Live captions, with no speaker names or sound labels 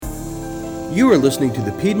You are listening to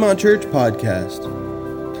the Piedmont Church Podcast.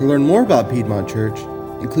 To learn more about Piedmont Church,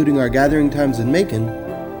 including our gathering times in Macon,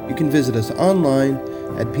 you can visit us online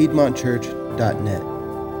at piedmontchurch.net.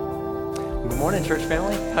 Good morning, church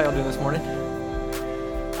family. How y'all doing this morning?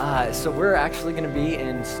 So we're actually going to be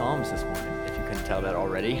in Psalms this morning, if you couldn't tell that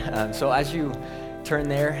already. So as you turn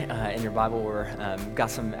there in your Bible, we've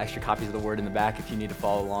got some extra copies of the Word in the back if you need to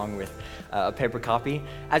follow along with a paper copy.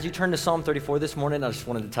 As you turn to Psalm 34 this morning, I just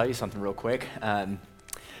wanted to tell you something real quick.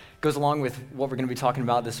 Goes along with what we're going to be talking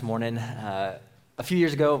about this morning. A few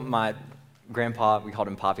years ago, my grandpa, we called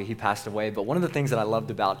him Poppy, he passed away, but one of the things that I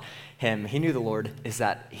loved about him, he knew the Lord, is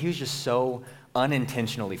that he was just so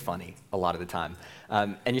unintentionally funny a lot of the time.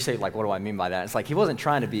 And you say, like, what do I mean by that? It's like he wasn't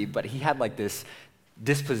trying to be, but he had like this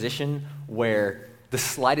disposition where the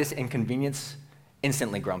slightest inconvenience,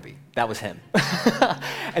 instantly grumpy. That was him.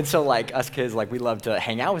 And so like us kids, like we loved to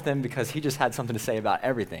hang out with him because he just had something to say about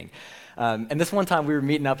everything. And this one time we were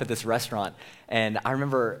meeting up at this restaurant, and I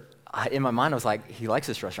remember in my mind I was like, he likes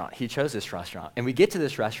this restaurant. He chose this restaurant. And we get to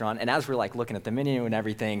this restaurant, and as we're like looking at the menu and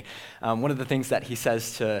everything, one of the things that he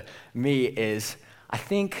says to me is, I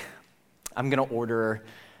think I'm gonna order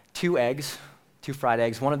 2 eggs, 2 fried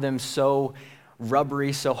eggs, one of them so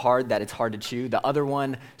rubbery, so hard that it's hard to chew. The other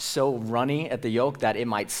one so runny at the yolk that it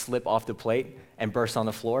might slip off the plate and burst on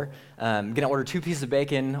the floor. I'm gonna order 2 pieces of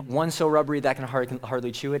bacon, one so rubbery that I can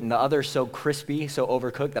hardly chew it, and the other so crispy, so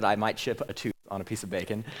overcooked that I might chip a tooth on a piece of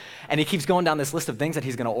bacon. And he keeps going down this list of things that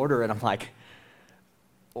he's gonna order, and I'm like,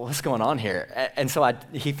 well, what's going on here? And so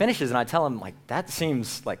he finishes, and I tell him, like, that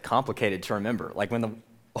seems like complicated to remember. Like when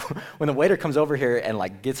the waiter comes over here and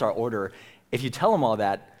like gets our order, if you tell him all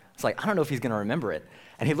that, it's like, I don't know if he's going to remember it.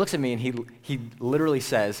 And he looks at me and he literally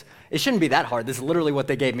says, it shouldn't be that hard. This is literally what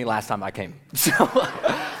they gave me last time I came. So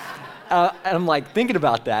and I'm like thinking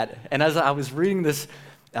about that. And as I was reading this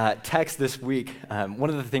text this week, one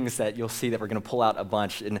of the things that you'll see that we're going to pull out a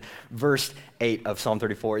bunch in verse 8 of Psalm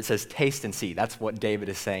 34, it says, taste and see. That's what David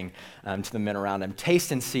is saying to the men around him.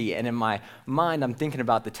 Taste and see. And in my mind, I'm thinking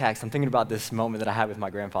about the text. I'm thinking about this moment that I had with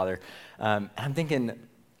my grandfather. And I'm thinking,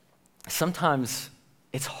 sometimes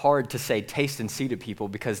it's hard to say taste and see to people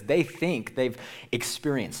because they think they've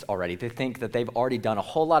experienced already. They think that they've already done a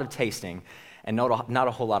whole lot of tasting and not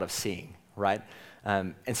a whole lot of seeing, right?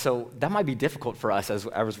 And so that might be difficult for us as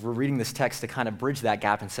we're reading this text to kind of bridge that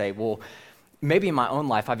gap and say, well, maybe in my own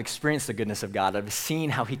life I've experienced the goodness of God. I've seen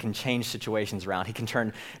how he can change situations around. He can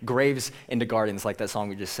turn graves into gardens like that song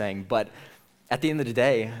we just sang. But at the end of the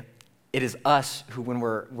day, it is us who, when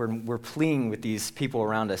we're pleading with these people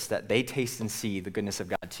around us that they taste and see the goodness of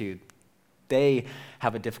God too, they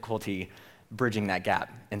have a difficulty bridging that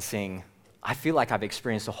gap and saying, I feel like I've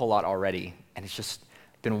experienced a whole lot already, and it's just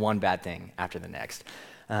been one bad thing after the next.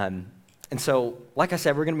 And so, like I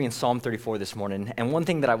said, we're going to be in Psalm 34 this morning, and one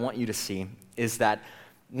thing that I want you to see is that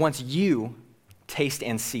once you taste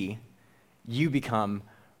and see, you become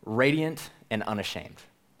radiant and unashamed.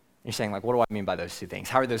 You're saying, like, what do I mean by those two things?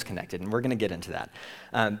 How are those connected? And we're going to get into that.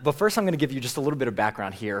 But first, I'm going to give you just a little bit of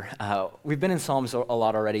background here. We've been in Psalms a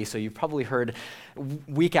lot already, so you've probably heard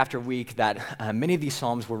week after week that many of these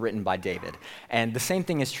Psalms were written by David. And the same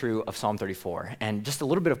thing is true of Psalm 34. And just a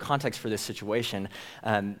little bit of context for this situation,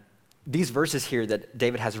 these verses here that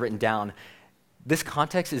David has written down, this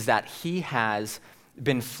context is that he has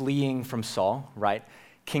been fleeing from Saul, right?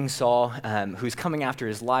 King Saul, who's coming after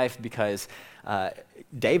his life because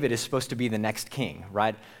David is supposed to be the next king,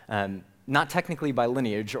 right? Not technically by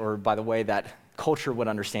lineage or by the way that culture would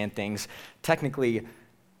understand things. Technically,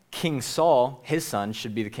 King Saul, his son,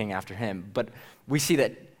 should be the king after him. But we see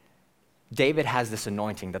that David has this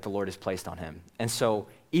anointing that the Lord has placed on him. And so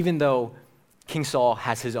even though King Saul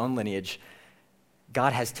has his own lineage,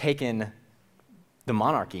 God has taken the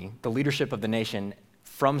monarchy, the leadership of the nation,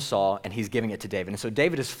 from Saul, and he's giving it to David. And so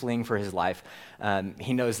David is fleeing for his life.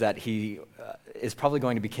 He knows that he is probably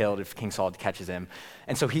going to be killed if King Saul catches him.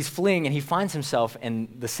 And so he's fleeing, and he finds himself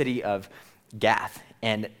in the city of Gath.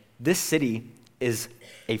 And this city is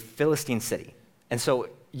a Philistine city. And so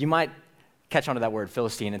you might catch on to that word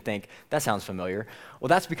Philistine and think, that sounds familiar. Well,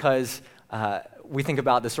 that's because we think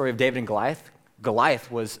about the story of David and Goliath.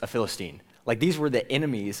 Goliath was a Philistine. Like, these were the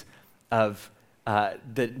enemies of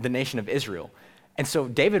the nation of Israel. And so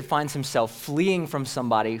David finds himself fleeing from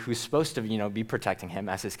somebody who's supposed to, be protecting him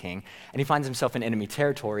as his king, and he finds himself in enemy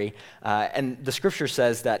territory. And the scripture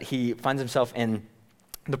says that he finds himself in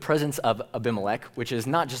the presence of Abimelech, which is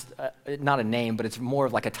not just not a name, but it's more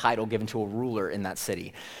of like a title given to a ruler in that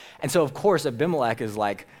city. And so, of course, Abimelech is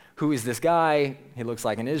like, who is this guy? He looks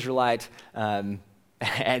like an Israelite.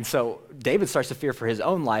 And so David starts to fear for his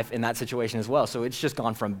own life in that situation as well. So it's just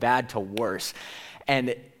gone from bad to worse.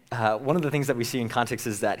 And one of the things that we see in context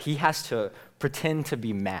is that he has to pretend to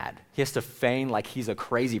be mad. He has to feign like he's a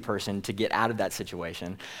crazy person to get out of that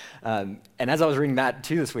situation. And as I was reading that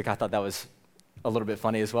too this week, I thought that was a little bit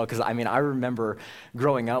funny as well, because I remember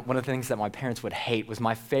growing up, one of the things that my parents would hate was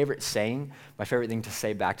my favorite saying, my favorite thing to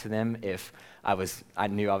say back to them if I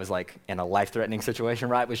knew I was like in a life-threatening situation,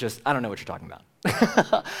 right, was just, I don't know what you're talking about.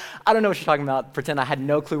 I don't know what you're talking about, pretend I had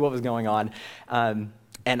no clue what was going on.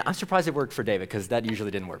 And I'm surprised it worked for David, because that usually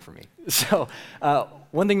didn't work for me. So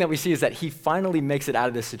one thing that we see is that he finally makes it out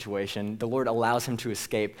of this situation. The Lord allows him to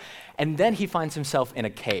escape, and then he finds himself in a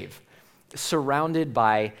cave, surrounded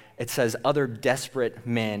by, it says, other desperate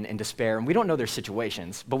men in despair. And we don't know their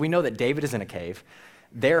situations, but we know that David is in a cave.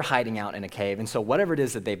 They're hiding out in a cave. And so whatever it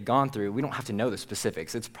is that they've gone through, we don't have to know the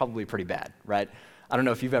specifics. It's probably pretty bad, right? I don't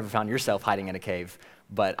know if you've ever found yourself hiding in a cave,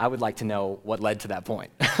 but I would like to know what led to that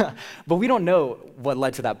point. But we don't know what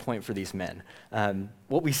led to that point for these men.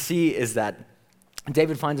 What we see is that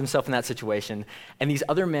David finds himself in that situation, and these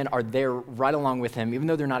other men are there right along with him. Even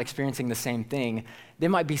though they're not experiencing the same thing, there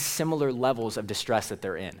might be similar levels of distress that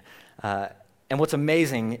they're in. And what's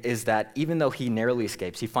amazing is that even though he narrowly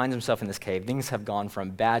escapes, he finds himself in this cave. Things have gone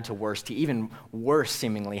from bad to worse, to even worse,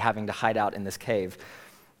 seemingly, having to hide out in this cave.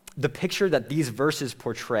 The picture that these verses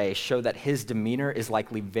portray show that his demeanor is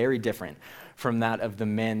likely very different from that of the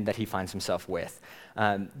men that he finds himself with.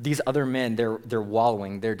 These other men, they're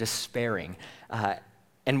wallowing, they're despairing.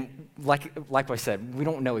 And like I said, we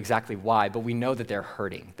don't know exactly why, but we know that they're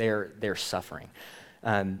hurting, they're suffering.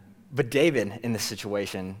 But David, in this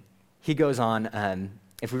situation, he goes on,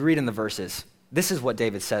 if we read in the verses, this is what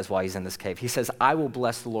David says while he's in this cave. He says, "I will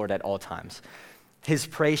bless the Lord at all times. His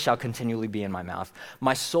praise shall continually be in my mouth.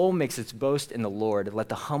 My soul makes its boast in the Lord. Let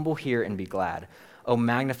the humble hear and be glad. Oh,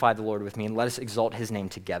 magnify the Lord with me, and let us exalt his name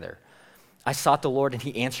together. I sought the Lord, and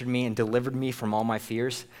he answered me and delivered me from all my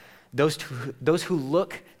fears. Those who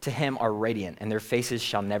look to him are radiant, and their faces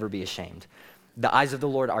shall never be ashamed. The eyes of the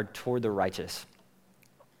Lord are toward the righteous."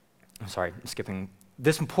 I'm skipping.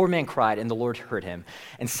 "This poor man cried, and the Lord heard him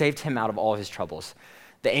and saved him out of all his troubles.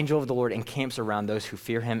 The angel of the Lord encamps around those who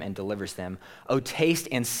fear him and delivers them. Oh, taste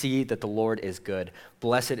and see that the Lord is good.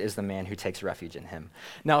 Blessed is the man who takes refuge in him."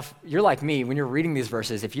 Now, if you're like me, when you're reading these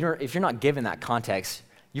verses, if you're not given that context,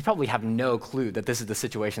 you probably have no clue that this is the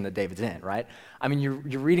situation that David's in, right? I mean,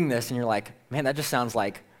 you're reading this and you're like, man, that just sounds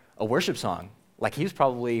like a worship song. Like he was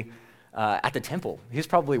probably at the temple. He was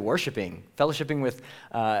probably worshiping, fellowshipping with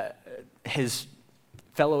his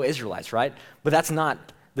fellow Israelites, right? But that's not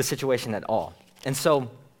the situation at all. And so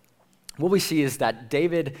what we see is that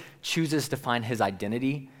David chooses to find his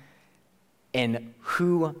identity in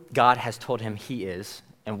who God has told him he is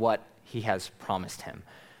and what he has promised him,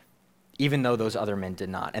 even though those other men did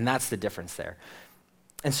not. And that's the difference there.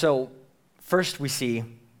 And so first we see,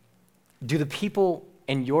 do the people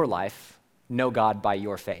in your life know God by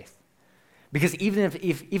your faith? Because even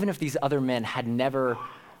if these other men had never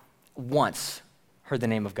once heard the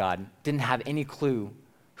name of God, didn't have any clue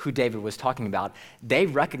who David was talking about, they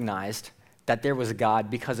recognized that there was a God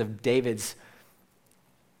because of the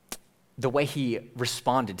way he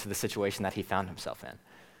responded to the situation that he found himself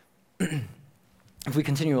in. If we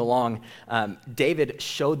continue along, David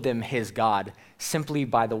showed them his God simply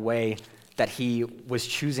by the way that he was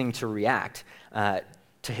choosing to react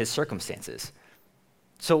to his circumstances.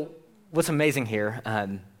 So what's amazing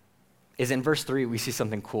here is in verse 3, we see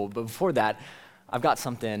something cool. But before that, I've got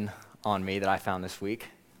something on me that I found this week.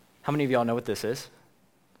 How many of y'all know what this is?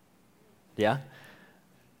 Yeah?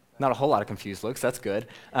 Not a whole lot of confused looks. That's good.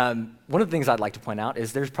 One of the things I'd like to point out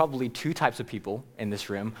is there's probably two types of people in this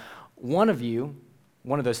room. One of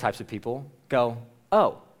those types of people go,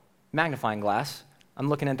 "Oh, magnifying glass. I'm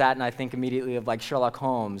looking at that and I think immediately of like Sherlock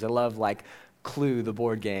Holmes. I love like Clue, the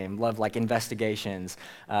board game, love like investigations,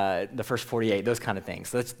 the first 48, those kind of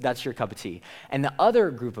things. That's your cup of tea." And the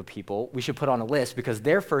other group of people we should put on a list because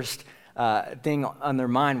their first thing on their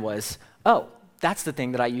mind was, "Oh, that's the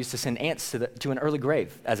thing that I used to send ants to an early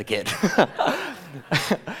grave as a kid."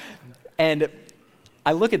 And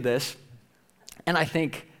I look at this and I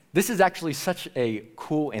think, this is actually such a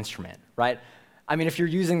cool instrument, right? I mean, if you're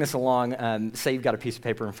using this along, say you've got a piece of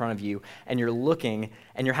paper in front of you and you're looking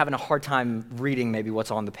and you're having a hard time reading maybe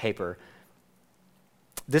what's on the paper,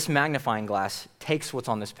 this magnifying glass takes what's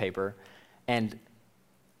on this paper, and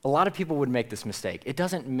a lot of people would make this mistake. It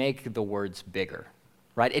doesn't make the words bigger,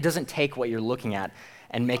 right? It doesn't take what you're looking at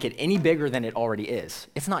and make it any bigger than it already is.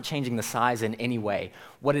 It's not changing the size in any way.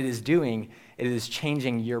 What it is doing, it is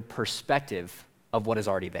changing your perspective of what is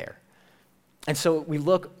already there. And so we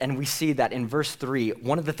look and we see that in verse 3,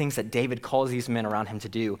 one of the things that David calls these men around him to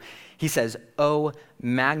do, he says, "Oh,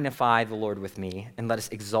 magnify the Lord with me, and let us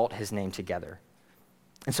exalt his name together."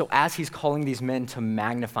 And so as he's calling these men to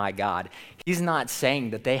magnify God, he's not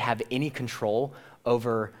saying that they have any control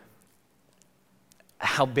over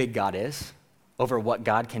how big God is, over what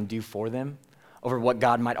God can do for them, over what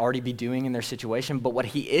God might already be doing in their situation. But what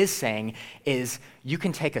he is saying is you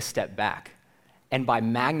can take a step back, and by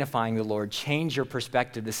magnifying the Lord, change your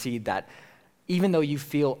perspective to see that even though you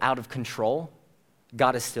feel out of control,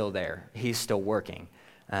 God is still there. He's still working,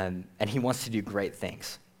 and he wants to do great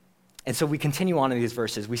things. And so we continue on in these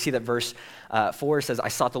verses. We see that verse 4 says, "I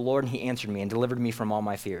sought the Lord, and he answered me and delivered me from all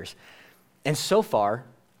my fears." And so far,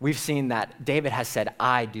 we've seen that David has said,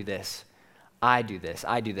 "I do this, I do this,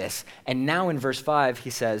 I do this." And now in verse 5, he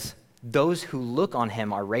says, "Those who look on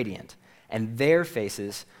him are radiant, and their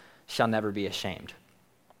faces shall never be ashamed."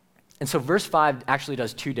 And so verse 5 actually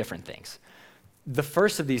does two different things. The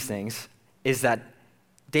first of these things is that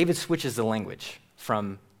David switches the language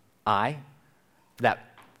from I, that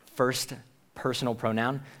first personal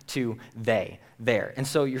pronoun, to they, their. And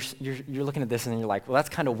so you're looking at this and you're like, well, that's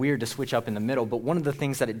kind of weird to switch up in the middle. But one of the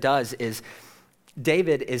things that it does is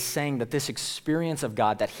David is saying that this experience of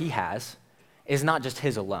God that he has is not just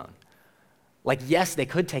his alone. Like, yes, they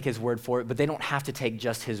could take his word for it, but they don't have to take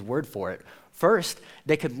just his word for it. First,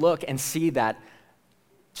 they could look and see that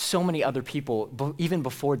so many other people, even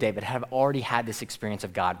before David, have already had this experience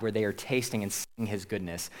of God where they are tasting and seeing his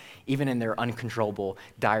goodness, even in their uncontrollable,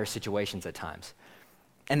 dire situations at times.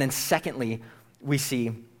 And then secondly, we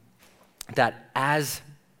see that as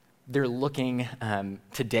they're looking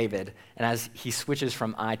to David, and as he switches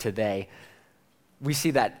from I to they, we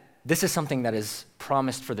see that this is something that is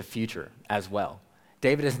promised for the future as well.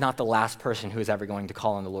 David is not the last person who is ever going to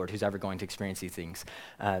call on the Lord, who's ever going to experience these things.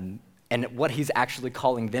 And what he's actually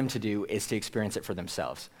calling them to do is to experience it for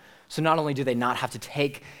themselves. So not only do they not have to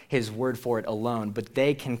take his word for it alone, but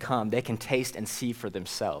they can come, they can taste and see for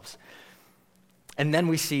themselves. And then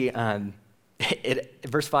we see,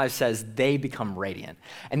 verse 5 says, they become radiant.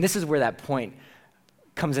 And this is where that point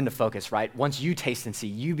comes into focus, right? Once you taste and see,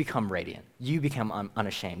 you become radiant. You become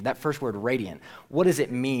unashamed. That first word, radiant, what does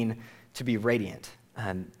it mean to be radiant?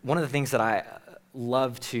 One of the things that I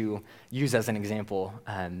love to use as an example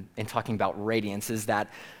in talking about radiance is that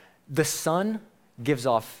the sun gives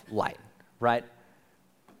off light, right?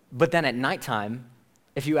 But then at nighttime,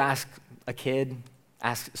 if you ask a kid,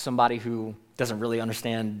 ask somebody who doesn't really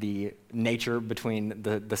understand the nature between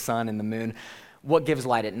the sun and the moon, what gives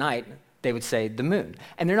light at night, they would say the moon.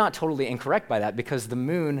 And they're not totally incorrect by that because the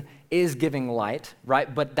moon is giving light,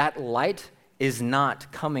 right? But that light is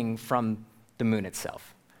not coming from the moon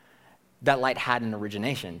itself. That light had an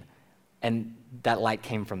origination, and that light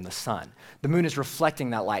came from the sun. The moon is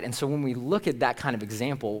reflecting that light. And so when we look at that kind of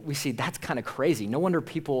example, we see that's kind of crazy. No wonder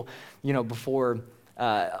people, before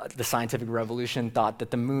the scientific revolution thought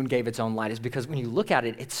that the moon gave its own light, is because when you look at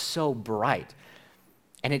it, it's so bright,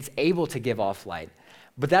 and it's able to give off light.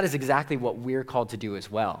 But that is exactly what we're called to do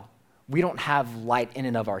as well. We don't have light in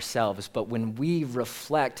and of ourselves, but when we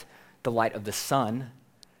reflect the light of the Son,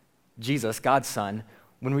 Jesus, God's Son,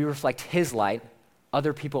 when we reflect his light,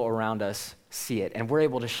 other people around us see it. And we're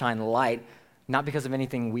able to shine light, not because of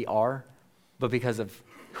anything we are, but because of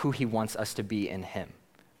who he wants us to be in him,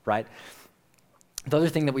 right? The other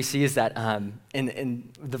thing that we see is that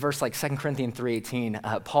in the verse like 2 Corinthians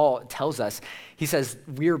 3:18, Paul tells us, he says,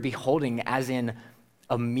 we're beholding as in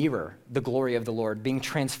a mirror the glory of the Lord, being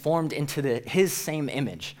transformed into his same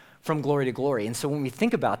image from glory to glory. And so when we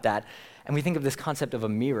think about that, and we think of this concept of a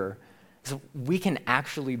mirror, so we can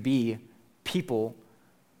actually be people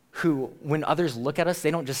who, when others look at us,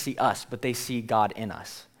 they don't just see us, but they see God in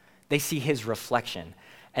us. They see his reflection.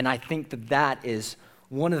 And I think that is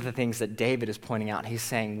one of the things that David is pointing out. He's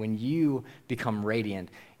saying, when you become radiant,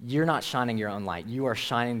 you're not shining your own light. You are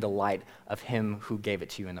shining the light of him who gave it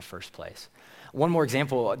to you in the first place. One more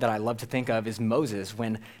example that I love to think of is Moses,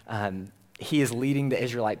 when he is leading the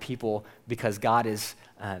Israelite people because God is,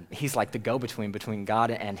 he's like the go-between between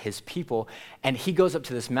God and his people. And he goes up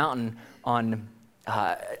to this mountain on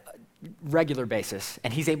regular basis,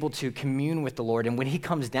 and he's able to commune with the Lord. And when he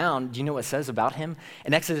comes down, do you know what it says about him?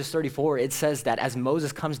 In Exodus 34, it says that as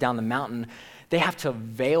Moses comes down the mountain, they have to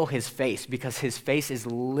veil his face because his face is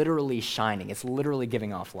literally shining. It's literally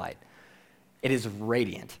giving off light. It is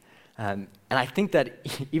radiant. And I think that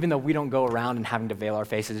even though we don't go around and having to veil our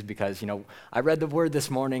faces because, I read the word this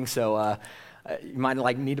morning, so you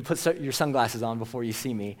might need to put your sunglasses on before you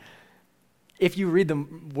see me. If you read the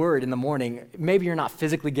word in the morning, maybe you're not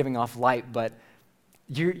physically giving off light, but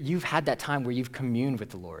you've had that time where you've communed with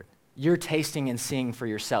the Lord. You're tasting and seeing for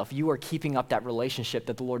yourself. You are keeping up that relationship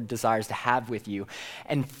that the Lord desires to have with you.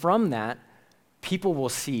 And from that, people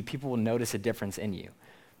will notice a difference in you.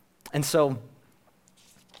 And so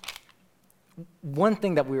one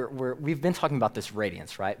thing that we've been talking about this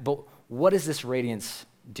radiance, right? But what does this radiance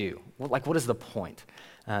do? What is the point?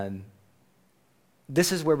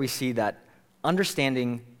 This is where we see that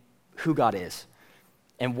understanding who God is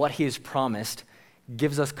and what he has promised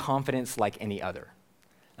gives us confidence like any other.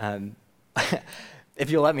 If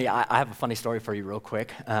you'll let me, I have a funny story for you real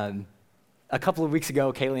quick. A couple of weeks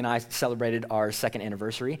ago, Kaylee and I celebrated our second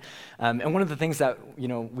anniversary. And one of the things that,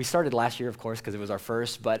 we started last year, of course, because it was our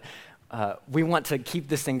first, but we want to keep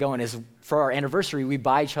this thing going is for our anniversary, we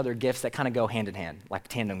buy each other gifts that kind of go hand in hand, like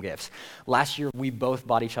tandem gifts. Last year, we both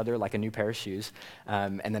bought each other like a new pair of shoes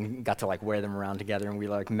and then got to like wear them around together and we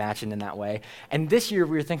like matching in that way. And this year,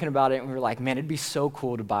 we were thinking about it and we were like, man, it'd be so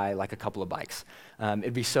cool to buy like a couple of bikes.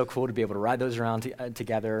 It'd be so cool to be able to ride those around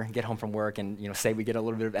together, get home from work and, say we get a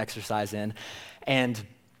little bit of exercise in. And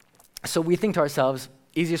so we think to ourselves,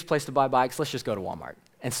 easiest place to buy bikes, let's just go to Walmart.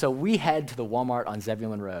 And so we head to the Walmart on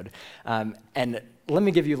Zebulon Road. And let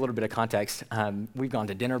me give you a little bit of context. We've gone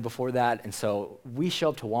to dinner before that, and so we show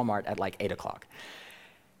up to Walmart at like 8 o'clock.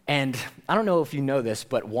 And I don't know if you know this,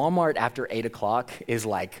 but Walmart after 8 o'clock is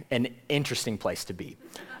like an interesting place to be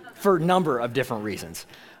for a number of different reasons.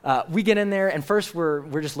 We get in there, and first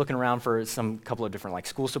we're just looking around for some couple of different like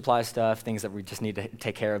school supply stuff, things that we just need to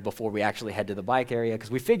take care of before we actually head to the bike area.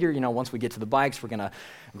 Because we figure, once we get to the bikes, we're gonna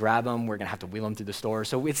grab them, we're gonna have to wheel them through the store.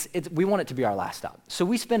 So we want it to be our last stop. So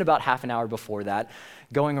we spend about half an hour before that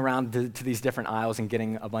going around to these different aisles and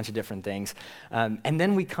getting a bunch of different things. And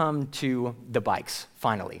then we come to the bikes,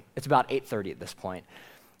 finally. It's about 8:30 at this point.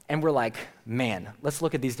 And we're like, man, let's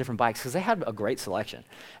look at these different bikes because they had a great selection.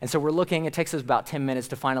 And so we're looking, it takes us about 10 minutes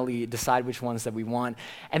to finally decide which ones that we want.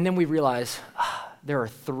 And then we realize there are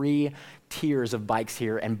 3 tiers of bikes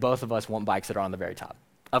here and both of us want bikes that are on the very top,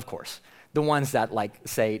 of course. The ones that like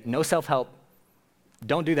say, no self-help,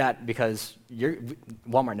 don't do that because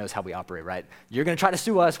Walmart knows how we operate, right? You're gonna try to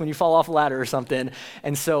sue us when you fall off a ladder or something.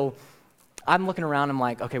 And so I'm looking around, I'm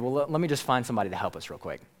like, okay, well, let me just find somebody to help us real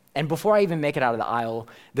quick. And before I even make it out of the aisle,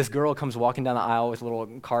 this girl comes walking down the aisle with a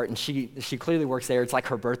little cart, and she clearly works there. It's like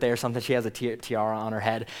her birthday or something. She has a tiara on her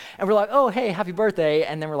head. And we're like, oh, hey, happy birthday.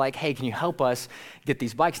 And then we're like, hey, can you help us get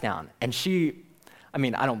these bikes down? And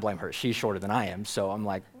I don't blame her. She's shorter than I am. So I'm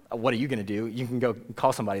like, what are you going to do? You can go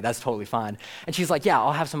call somebody. That's totally fine. And she's like, yeah,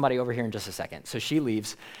 I'll have somebody over here in just a second. So she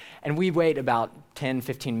leaves. And we wait about 10,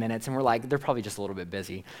 15 minutes, and we're like, they're probably just a little bit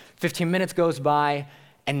busy. 15 minutes goes by,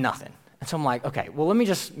 and nothing. And so I'm like, okay, well, let me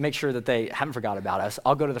just make sure that they haven't forgot about us.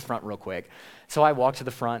 I'll go to the front real quick. So I walk to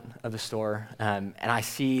the front of the store, and I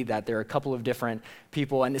see that there are a couple of different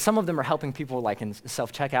people, and some of them are helping people like in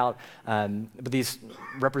self-checkout, but these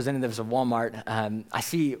representatives of Walmart, I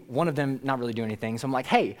see one of them not really doing anything. So I'm like,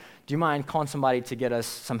 hey, do you mind calling somebody to get us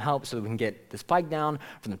some help so that we can get this bike down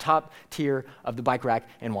from the top tier of the bike rack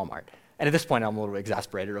in Walmart? And at this point, I'm a little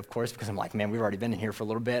exasperated, of course, because I'm like, man, we've already been in here for a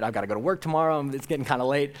little bit. I've got to go to work tomorrow. It's getting kind of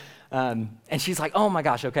late. And she's like, oh, my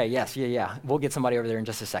gosh, okay, yes, yeah. We'll get somebody over there in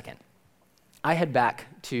just a second. I head back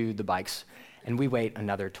to the bikes, and we wait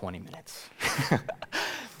another 20 minutes.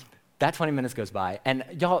 That 20 minutes goes by. And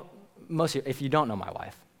y'all, if you don't know my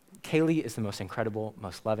wife, Kaylee is the most incredible,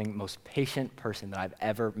 most loving, most patient person that I've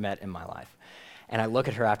ever met in my life. And I look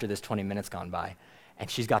at her after this 20 minutes gone by, and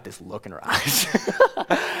she's got this look in her eyes.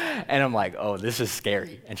 And I'm like, oh, this is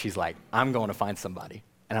scary. And she's like, I'm going to find somebody.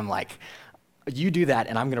 And I'm like, you do that,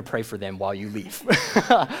 and I'm going to pray for them while you leave.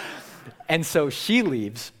 And so she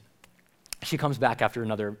leaves. She comes back after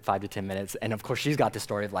another 5 to 10 minutes. And of course, she's got this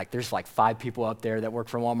story of like, there's like 5 people up there that work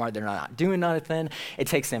for Walmart. They're not doing nothing. It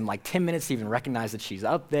takes them like 10 minutes to even recognize that she's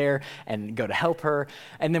up there and go to help her.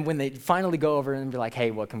 And then when they finally go over and be like,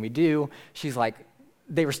 hey, what can we do? She's like,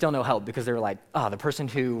 they were still no help because they were like, oh, the person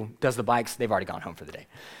who does the bikes, they've already gone home for the day.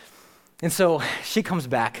 And so she comes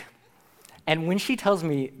back, and when she tells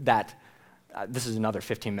me that, this is another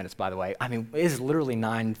 15 minutes, by the way. I mean, it is literally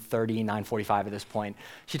 9:30, 9:45 at this point.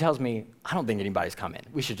 She tells me, I don't think anybody's come in.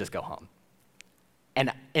 We should just go home.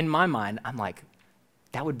 And in my mind, I'm like,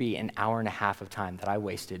 that would be an hour and a half of time that I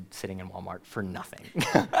wasted sitting in Walmart for nothing.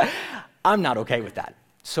 I'm not okay with that.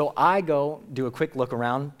 So I go do a quick look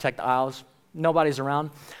around, check the aisles. Nobody's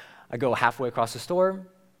around. I go halfway across the store,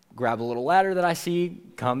 grab a little ladder that I see,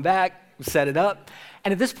 come back, set it up.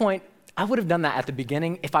 And at this point, I would have done that at the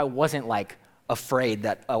beginning if I wasn't like afraid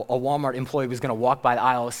that a Walmart employee was going to walk by the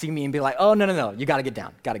aisle, see me and be like, oh, no, you got to get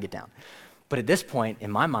down. But at this point,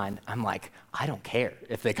 in my mind, I'm like, I don't care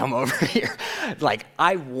if they come over here. Like,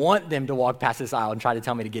 I want them to walk past this aisle and try to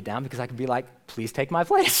tell me to get down because I could be like, please take my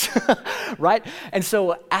place, right? And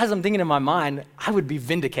so as I'm thinking in my mind, I would be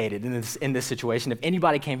vindicated in this situation if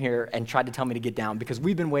anybody came here and tried to tell me to get down because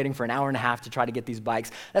we've been waiting for an hour and a half to try to get these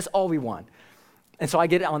bikes. That's all we want. And so I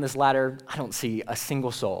get on this ladder. I don't see a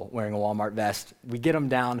single soul wearing a Walmart vest. We get them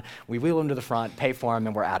down, we wheel them to the front, pay for them,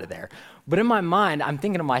 and we're out of there. But in my mind, I'm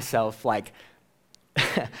thinking to myself, like,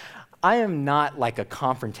 I am not like a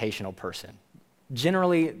confrontational person.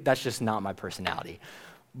 Generally, that's just not my personality.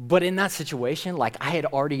 But in that situation, like I had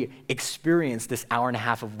already experienced this hour and a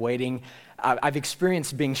half of waiting. I've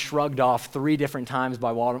experienced being shrugged off 3 different times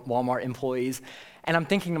by Walmart employees. And I'm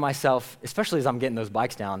thinking to myself, especially as I'm getting those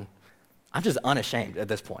bikes down, I'm just unashamed at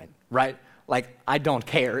this point, right? Like, I don't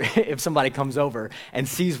care if somebody comes over and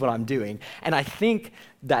sees what I'm doing. And I think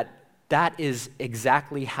that that is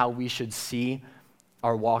exactly how we should see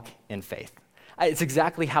our walk in faith. It's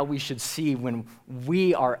exactly how we should see when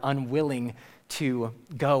we are unwilling to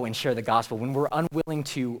go and share the gospel, when we're unwilling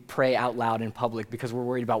to pray out loud in public because we're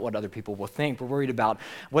worried about what other people will think, we're worried about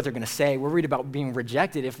what they're going to say, we're worried about being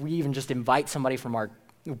rejected if we even just invite somebody from our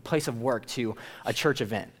place of work to a church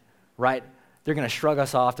event, right? They're going to shrug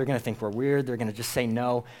us off, they're going to think we're weird, they're going to just say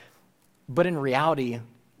no. But in reality,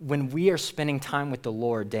 when we are spending time with the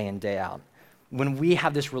Lord day in, day out, when we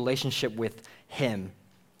have this relationship with Him,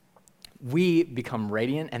 we become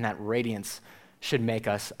radiant, and that radiance should make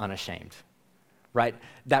us unashamed, right?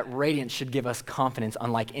 That radiance should give us confidence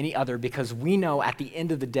unlike any other because we know at the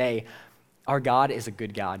end of the day, our God is a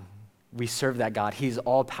good God. We serve that God. He's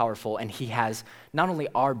all powerful, and He has not only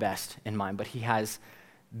our best in mind, but He has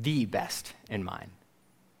the best in mind,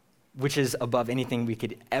 which is above anything we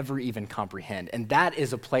could ever even comprehend. And that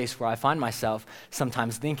is a place where I find myself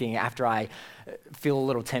sometimes thinking after I feel a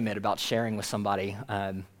little timid about sharing with somebody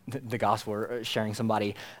the gospel or sharing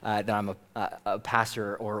somebody that I'm a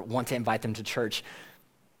pastor or want to invite them to church,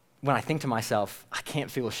 when I think to myself, I can't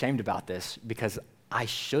feel ashamed about this because I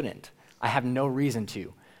shouldn't. I have no reason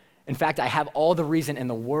to. In fact, I have all the reason in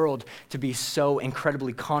the world to be so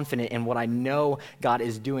incredibly confident in what I know God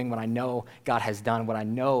is doing, what I know God has done, what I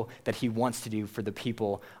know that He wants to do for the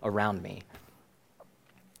people around me.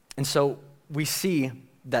 And so we see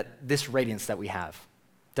that this radiance that we have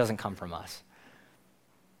doesn't come from us.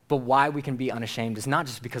 But why we can be unashamed is not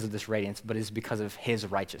just because of this radiance, but is because of His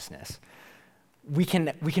righteousness. We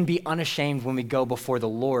can be unashamed when we go before the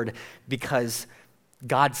Lord because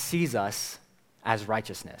God sees us as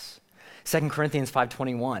righteousness. 2 Corinthians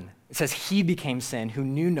 5:21, it says, He became sin who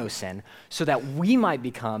knew no sin, so that we might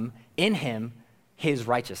become in Him His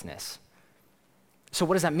righteousness. So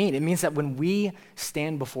what does that mean? It means that when we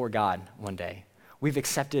stand before God one day, we've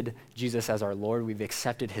accepted Jesus as our Lord, we've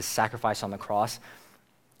accepted His sacrifice on the cross.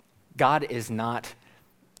 God is not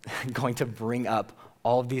going to bring up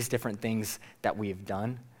all of these different things that we've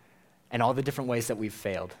done and all the different ways that we've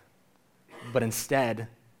failed. But instead,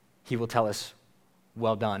 He will tell us,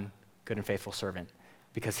 well done, good and faithful servant,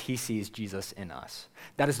 because He sees Jesus in us.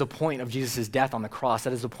 That is the point of Jesus' death on the cross.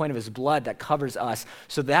 That is the point of His blood that covers us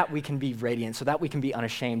so that we can be radiant, so that we can be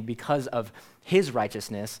unashamed because of His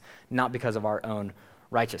righteousness, not because of our own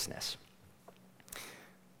righteousness.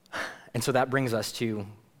 And so that brings us to,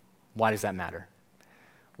 why does that matter?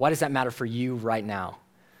 Why does that matter for you right now?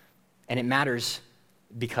 And it matters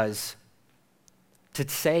because to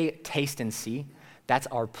say taste and see, that's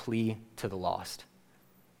our plea to the lost.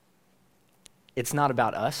 It's not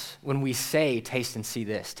about us. When we say taste and see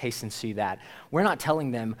this, taste and see that, we're not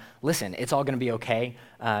telling them, listen, it's all going to be okay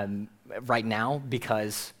right now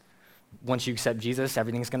because once you accept Jesus,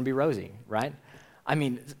 everything's going to be rosy, right? I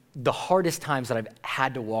mean, the hardest times that I've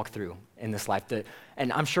had to walk through in this life,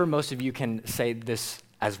 and I'm sure most of you can say this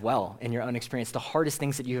as well in your own experience, the hardest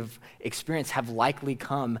things that you have experienced have likely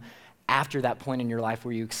come after that point in your life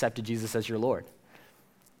where you accepted Jesus as your Lord.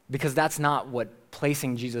 Because that's not what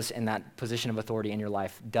placing Jesus in that position of authority in your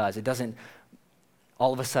life does. It doesn't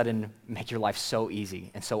all of a sudden make your life so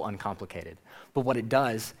easy and so uncomplicated. But what it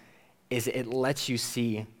does is it lets you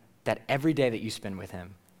see that every day that you spend with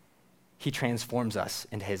Him, He transforms us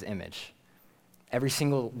into His image. Every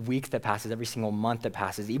single week that passes, every single month that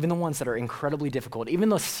passes, even the ones that are incredibly difficult, even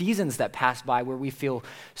those seasons that pass by where we feel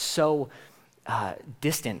so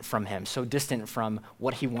distant from Him, so distant from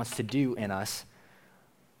what He wants to do in us,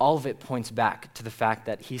 all of it points back to the fact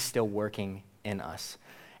that He's still working in us.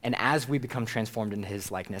 And as we become transformed into His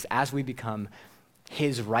likeness, as we become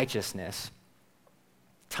His righteousness,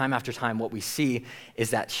 time after time, what we see is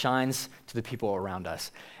that shines to the people around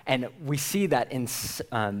us. And we see that in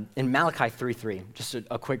Malachi 3:3, just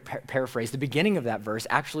a quick paraphrase. The beginning of that verse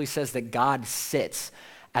actually says that God sits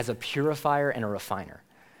as a purifier and a refiner.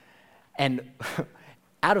 And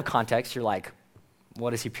out of context, you're like,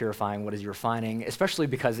 what is he purifying? What is he refining? Especially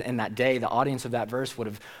because in that day, the audience of that verse would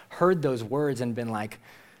have heard those words and been like,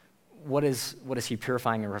 what is he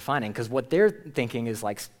purifying and refining? Because what they're thinking is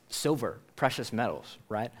like silver, precious metals,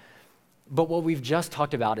 right? But what we've just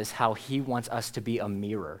talked about is how he wants us to be a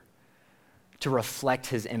mirror, to reflect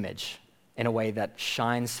his image in a way that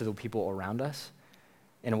shines to the people around us,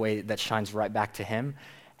 in a way that shines right back to him.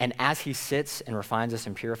 And as he sits and refines us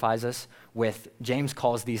and purifies us with, James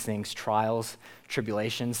calls these things trials,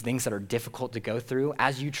 tribulations, things that are difficult to go through,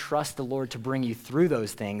 as you trust the Lord to bring you through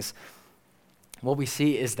those things, what we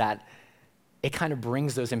see is that it kind of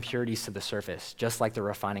brings those impurities to the surface, just like the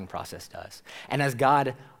refining process does. And as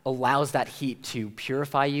God allows that heat to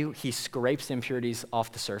purify you, he scrapes the impurities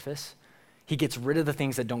off the surface. He gets rid of the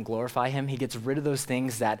things that don't glorify him. He gets rid of those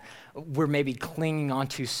things that we're maybe clinging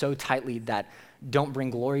onto so tightly that don't bring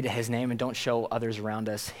glory to his name and don't show others around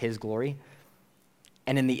us his glory.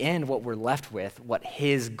 And in the end, what we're left with, what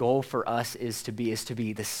his goal for us is to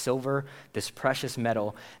be this silver, this precious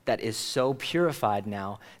metal that is so purified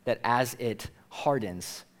now that as it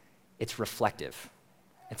hardens, it's reflective.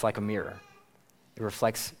 It's like a mirror. It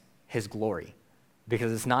reflects his glory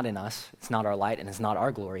because it's not in us, it's not our light, and it's not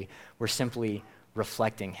our glory. We're simply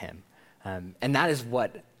reflecting him. And that is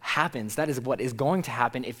what happens. That is what is going to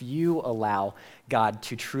happen if you allow God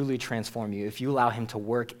to truly transform you, if you allow him to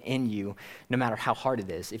work in you, no matter how hard it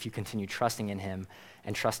is, if you continue trusting in him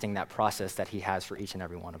and trusting that process that he has for each and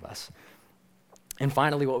every one of us. And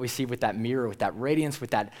finally, what we see with that mirror, with that radiance,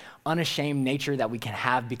 with that unashamed nature that we can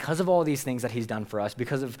have because of all these things that he's done for us,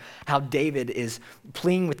 because of how David is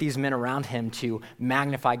pleading with these men around him to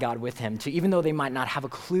magnify God with him, to even though they might not have a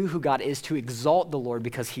clue who God is, to exalt the Lord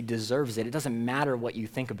because he deserves it. It doesn't matter what you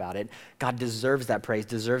think about it. God deserves that praise,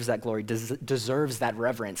 deserves that glory, deserves that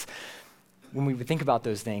reverence. When we think about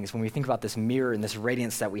those things, when we think about this mirror and this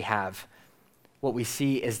radiance that we have, what we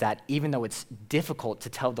see is that even though it's difficult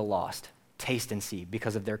to tell the lost, taste and see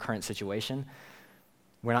because of their current situation,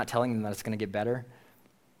 we're not telling them that it's going to get better.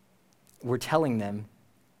 We're telling them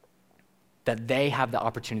that they have the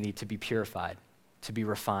opportunity to be purified, to be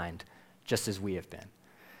refined, just as we have been.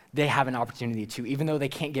 They have an opportunity to, even though they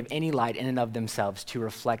can't give any light in and of themselves, to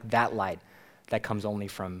reflect that light that comes only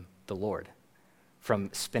from the Lord, from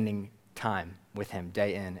spending time with him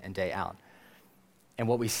day in and day out. And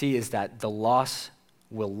what we see is that the lost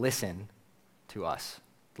will listen to us.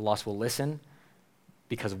 The lost will listen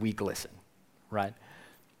because we glisten, right?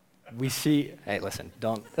 We see, hey, listen,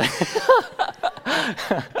 don't.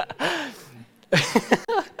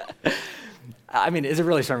 I mean, is it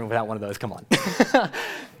really sermon without one of those? Come on.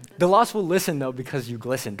 The lost will listen, though, because you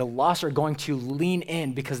glisten. The lost are going to lean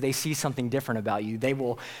in because they see something different about you. They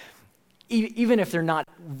will, even if they're not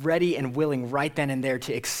ready and willing right then and there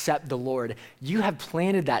to accept the Lord, you have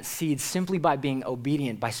planted that seed simply by being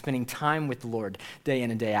obedient, by spending time with the Lord day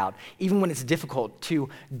in and day out. Even when it's difficult, to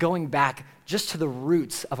going back just to the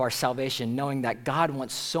roots of our salvation, knowing that God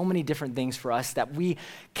wants so many different things for us that we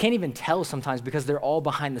can't even tell sometimes because they're all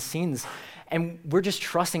behind the scenes. And we're just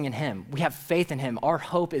trusting in him. We have faith in him. Our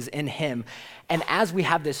hope is in him. And as we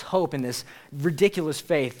have this hope and this ridiculous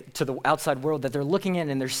faith to the outside world that they're looking in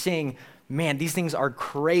and they're seeing, man, these things are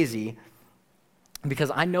crazy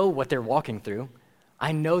because I know what they're walking through.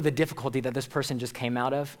 I know the difficulty that this person just came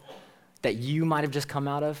out of, that you might have just come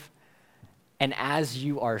out of. And as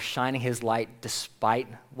you are shining his light despite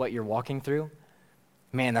what you're walking through,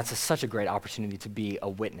 man, that's such a great opportunity to be a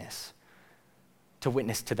witness to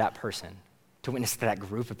that person, to witness to that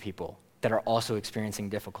group of people that are also experiencing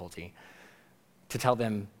difficulty, to tell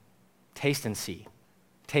them, taste and see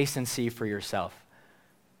for yourself.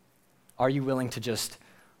 Are you willing to just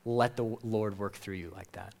let the Lord work through you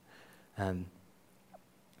like that? And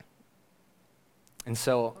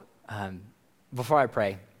so, before I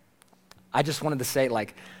pray, I just wanted to say,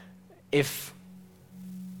 like, if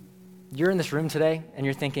you're in this room today and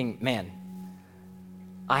you're thinking, man,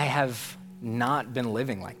 I have not been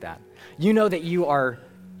living like that. You know that you are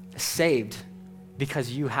saved because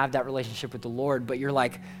you have that relationship with the Lord, but you're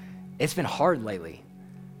like, it's been hard lately.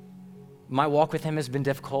 My walk with him has been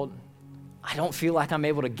difficult. I don't feel like I'm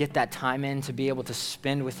able to get that time in to be able to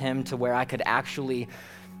spend with him to where I could actually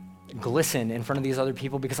glisten in front of these other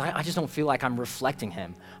people because I just don't feel like I'm reflecting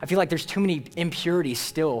him. I feel like there's too many impurities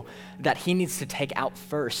still that he needs to take out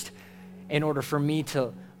first in order for me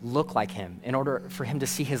to look like him, in order for him to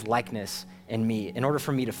see his likeness in me, in order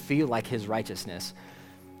for me to feel like his righteousness,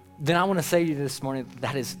 then I want to say to you this morning,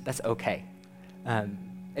 that's okay.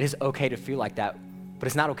 It is okay to feel like that, but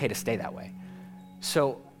it's not okay to stay that way.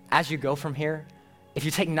 So as you go from here, if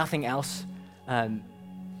you take nothing else, and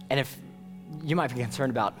if you might be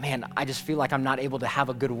concerned about, man, I just feel like I'm not able to have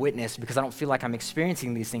a good witness because I don't feel like I'm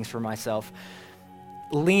experiencing these things for myself,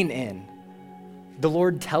 lean in. The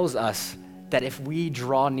Lord tells us that if we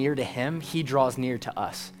draw near to him, he draws near to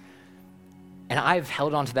us. And I've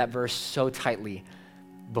held on to that verse so tightly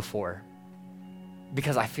before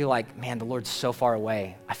because I feel like, man, the Lord's so far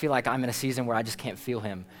away. I feel like I'm in a season where I just can't feel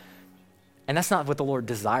him. And that's not what the Lord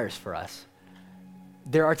desires for us.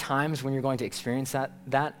 There are times when you're going to experience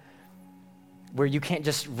that where you can't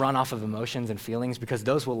just run off of emotions and feelings because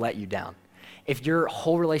those will let you down. If your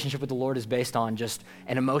whole relationship with the Lord is based on just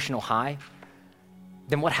an emotional high,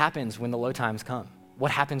 then what happens when the low times come?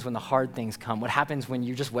 What happens when the hard things come? What happens when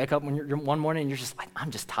you just wake up when you're one morning and you're just like,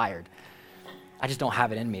 I'm just tired. I just don't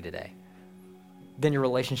have it in me today. Then your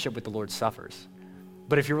relationship with the Lord suffers.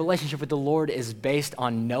 But if your relationship with the Lord is based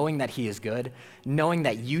on knowing that he is good, knowing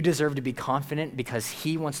that you deserve to be confident because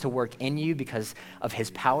he wants to work in you because of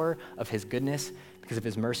his power, of his goodness, because of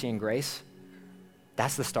his mercy and grace,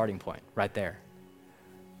 that's the starting point right there.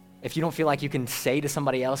 If you don't feel like you can say to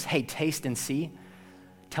somebody else, hey, taste and see,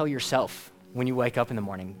 tell yourself when you wake up in the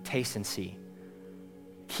morning, taste and see.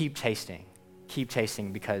 Keep tasting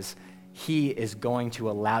because he is going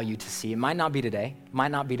to allow you to see. It might not be today,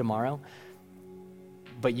 might not be tomorrow,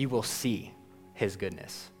 but you will see his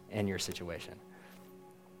goodness in your situation.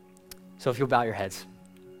 So if you'll bow your heads.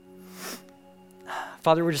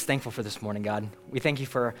 Father, we're just thankful for this morning, God. We thank you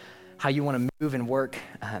for how you want to move and work.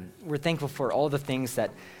 We're thankful for all the things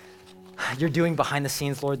that you're doing behind the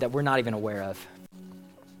scenes, Lord, that we're not even aware of.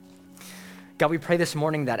 God, we pray this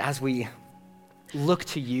morning that as we look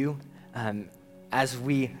to you, as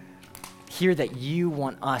we hear that you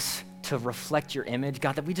want us to reflect your image,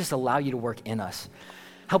 God, that we just allow you to work in us.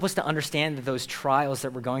 Help us to understand that those trials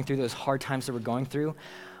that we're going through, those hard times that we're going through,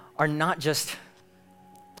 are not just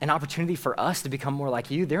an opportunity for us to become more like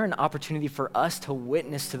you. They're an opportunity for us to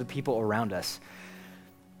witness to the people around us.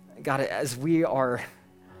 God, as we are,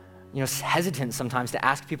 hesitant sometimes to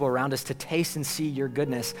ask people around us to taste and see your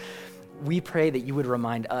goodness, we pray that you would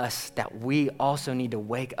remind us that we also need to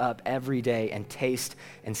wake up every day and taste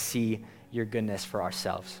and see your goodness for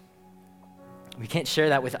ourselves. We can't share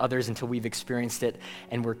that with others until we've experienced it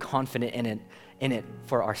and we're confident in it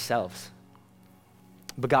for ourselves.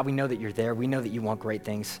 But God, we know that you're there. We know that you want great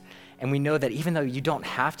things. And we know that even though you don't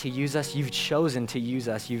have to use us, you've chosen to use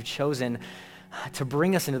us. You've chosen to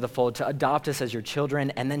bring us into the fold, to adopt us as your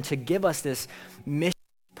children, and then to give us this mission,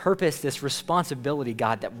 purpose, this responsibility,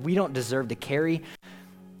 God, that we don't deserve to carry,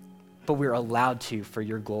 but we're allowed to for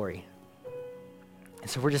your glory. And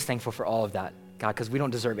so we're just thankful for all of that, God, because we don't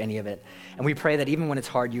deserve any of it. And we pray that even when it's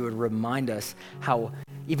hard, you would remind us how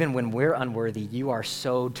even when we're unworthy, you are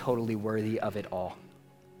so totally worthy of it all.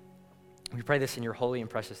 We pray this in your holy and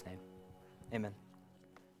precious name. Amen.